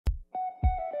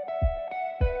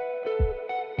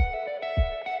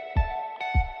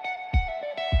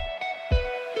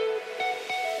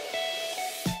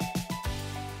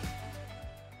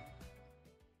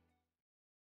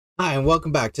Hi, and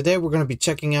welcome back. Today we're going to be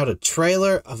checking out a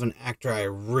trailer of an actor I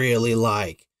really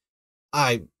like.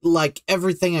 I like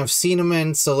everything I've seen him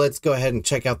in, so let's go ahead and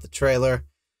check out the trailer.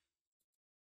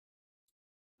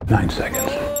 9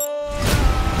 seconds.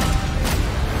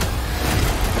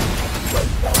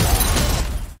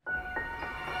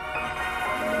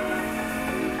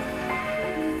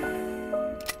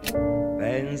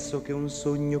 Penso che un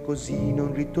sogno così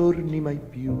non ritorni mai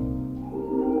più.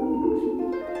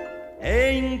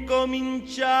 E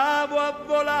incominciavo a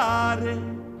volare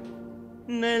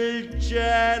nel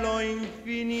cielo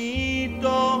infinito.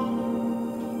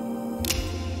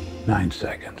 9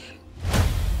 seconds.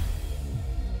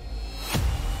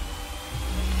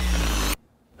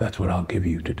 That's what I'll give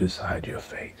you to decide your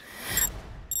fate.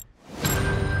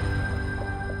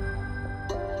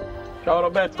 Ciao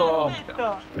Roberto!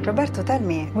 Roberto, tell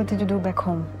me, what did you do back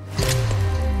home?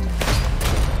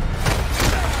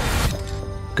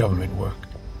 Government work.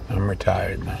 I'm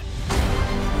retired, man.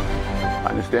 I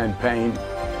understand pain,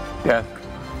 death,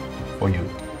 for you.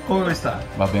 Come sta?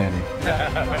 Va bene.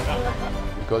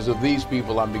 Because of these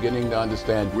people, I'm beginning to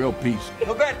understand real peace.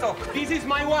 Roberto, this is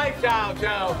my wife. Ciao,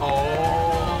 ciao.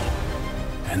 Oh.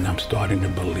 And I'm starting to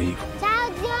believe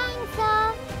Ciao,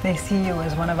 Gianzo. They see you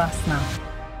as one of us now.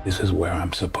 this is where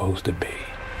I'm supposed to be.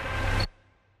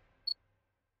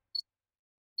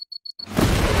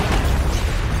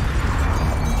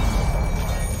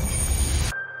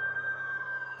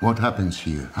 What happens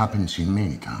here happens in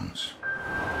many towns.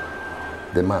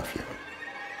 The mafia.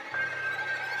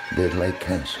 They're like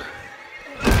cancer.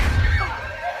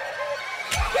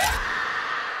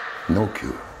 No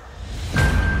cure.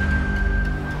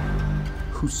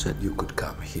 Who said you could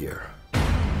come here?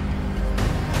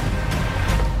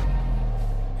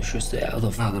 You should stay out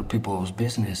of other people's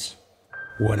business.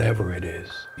 Whatever it is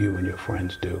you and your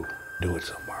friends do it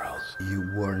somewhere else.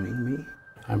 You warning me?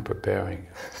 I'm preparing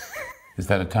you. Is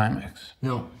that a Timex?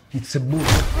 No, it's a book.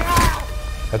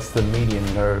 That's the median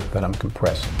nerve that I'm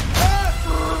compressing.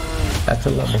 That's a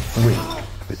level 3.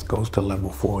 If it goes to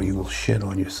level 4, you will shit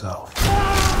on yourself.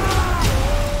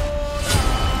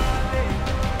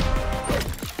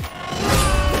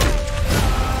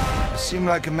 You seem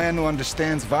like a man who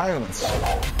understands violence.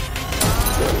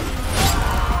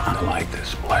 I like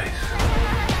this place.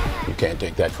 You can't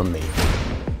take that from me.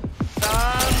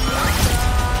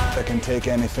 I can take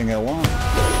anything I want.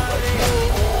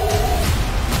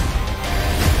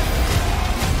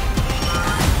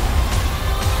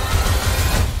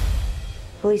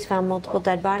 Police found multiple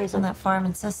dead bodies on that farm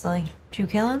in Sicily. Did you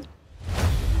kill him?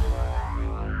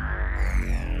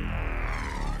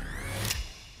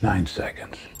 9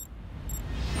 seconds.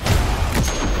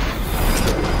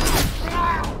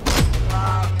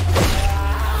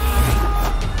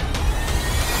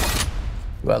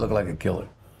 Do I look like a killer?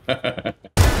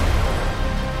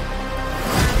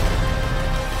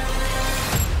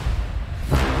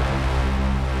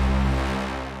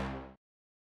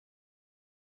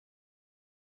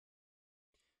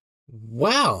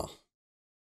 Wow.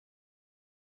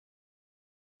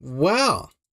 Wow.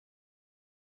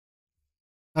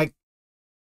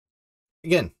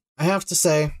 Again, I have to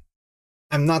say,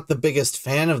 I'm not the biggest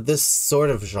fan of this sort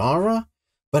of genre,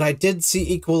 but I did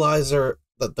see Equalizer,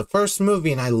 the first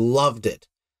movie, and I loved it.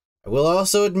 I will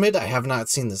also admit I have not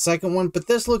seen the second one, but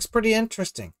this looks pretty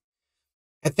interesting.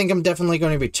 I think I'm definitely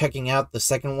going to be checking out the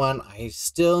second one. I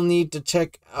still need to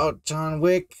check out John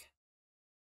Wick.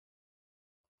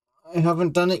 I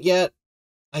haven't done it yet.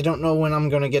 I don't know when I'm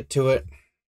going to get to it.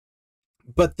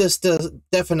 But this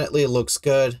definitely looks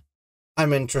good.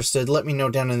 I'm interested. Let me know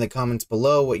down in the comments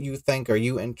below what you think. Are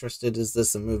you interested? Is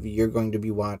this a movie you're going to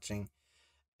be watching?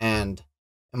 And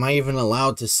am I even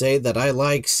allowed to say that I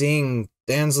like seeing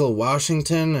Denzel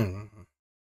Washington? And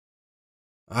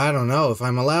I don't know if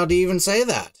I'm allowed to even say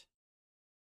that.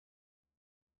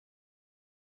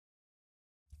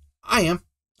 I am.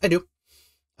 I do.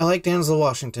 I like Denzel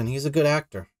Washington. He's a good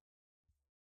actor.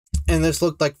 And this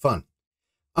looked like fun.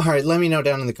 Alright, let me know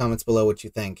down in the comments below what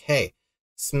you think. Hey,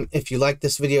 if you like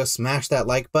this video, smash that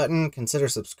like button. Consider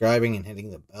subscribing and hitting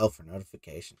the bell for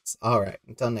notifications. Alright,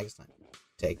 until next time,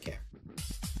 take care.